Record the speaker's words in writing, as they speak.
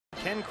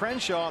Ken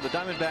Crenshaw, the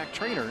Diamondback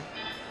trainer,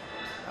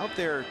 out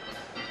there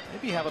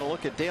maybe having a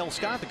look at Dale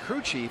Scott, the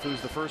crew chief,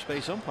 who's the first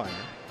base umpire.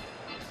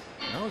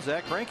 No,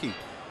 Zack Greinke.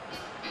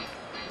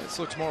 This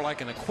looks more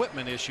like an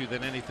equipment issue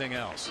than anything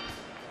else.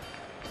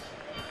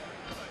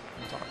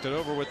 Talked it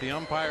over with the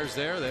umpires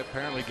there. They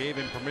apparently gave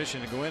him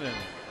permission to go in and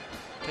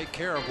take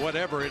care of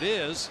whatever it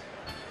is,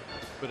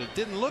 but it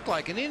didn't look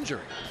like an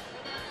injury.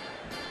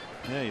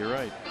 Yeah, you're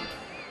right.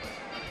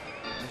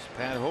 There's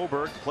Pat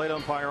Hoberg, the plate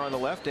umpire on the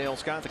left, Dale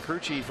Scott, the crew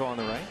chief, on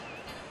the right.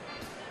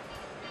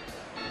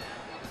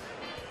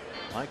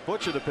 Mike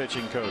Butcher, the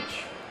pitching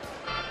coach.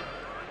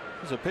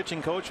 He's a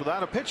pitching coach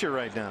without a pitcher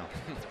right now.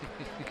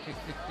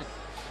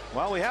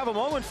 While we have a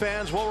moment,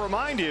 fans, we'll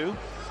remind you,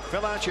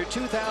 fill out your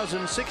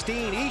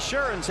 2016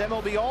 Esurance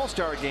MLB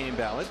All-Star Game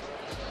ballot.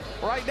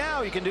 Right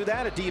now, you can do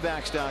that at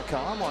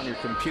dbacks.com on your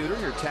computer,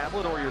 your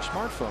tablet, or your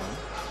smartphone.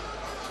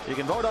 You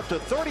can vote up to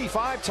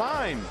 35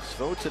 times.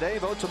 Vote today,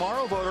 vote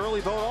tomorrow, vote early,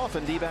 vote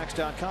often.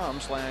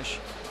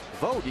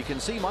 dbacks.com/vote. You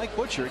can see Mike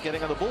Butcher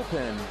getting on the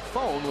bullpen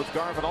phone with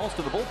Garvin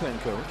Alston, the bullpen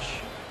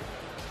coach.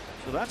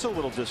 So that's a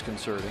little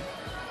disconcerting.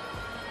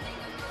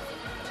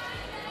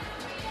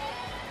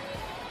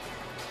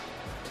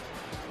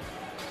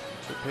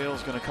 Chip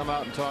Hale's going to come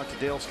out and talk to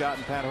Dale Scott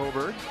and Pat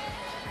Hoberg.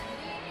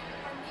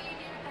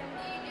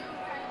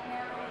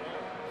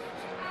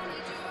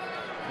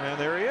 And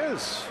there he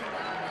is.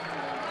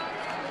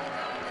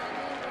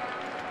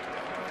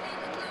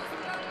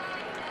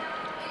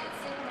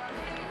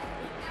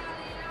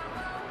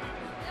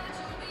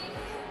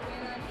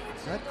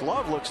 That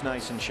glove looks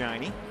nice and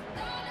shiny.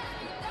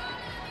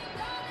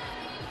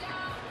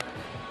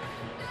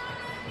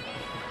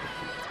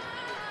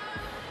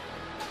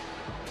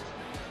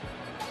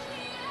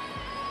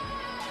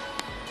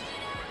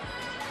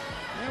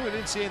 Yeah, we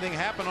didn't see anything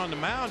happen on the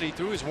mound. He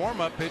threw his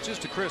warm-up pitches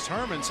to Chris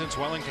Herman since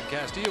Wellington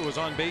Castillo was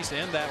on base to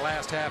end that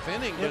last half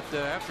inning. Yep.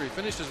 But after he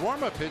finished his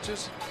warm-up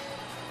pitches,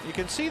 you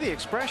can see the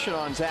expression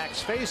on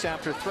Zach's face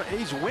after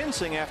he's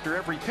wincing after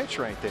every pitch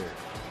right there.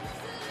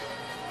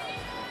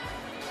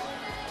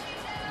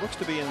 Looks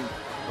to be in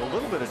a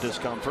little bit of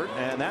discomfort,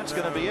 and that's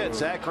going to be it.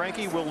 Zack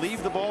Greinke will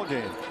leave the ball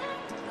game.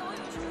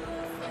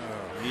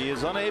 He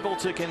is unable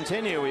to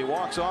continue. He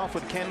walks off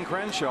with Ken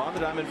Crenshaw, the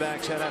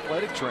Diamondbacks head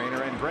athletic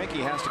trainer, and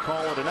Greinke has to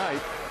call it a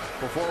night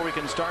before we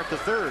can start the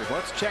third.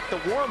 Let's check the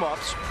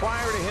warm-ups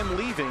prior to him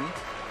leaving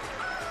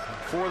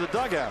for the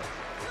dugout.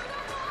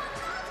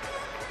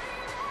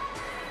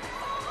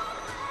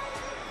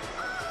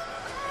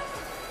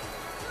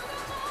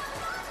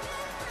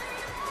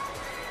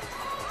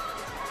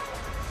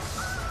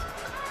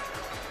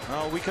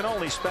 We can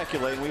only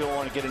speculate. We don't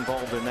want to get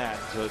involved in that.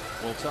 So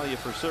we'll tell you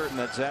for certain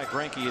that Zack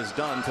Greinke is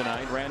done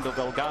tonight. Randall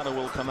Delgado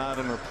will come out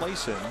and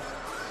replace him.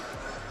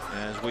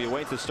 As we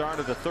await the start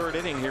of the third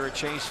inning here at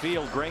Chase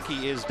Field,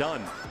 Greinke is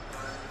done.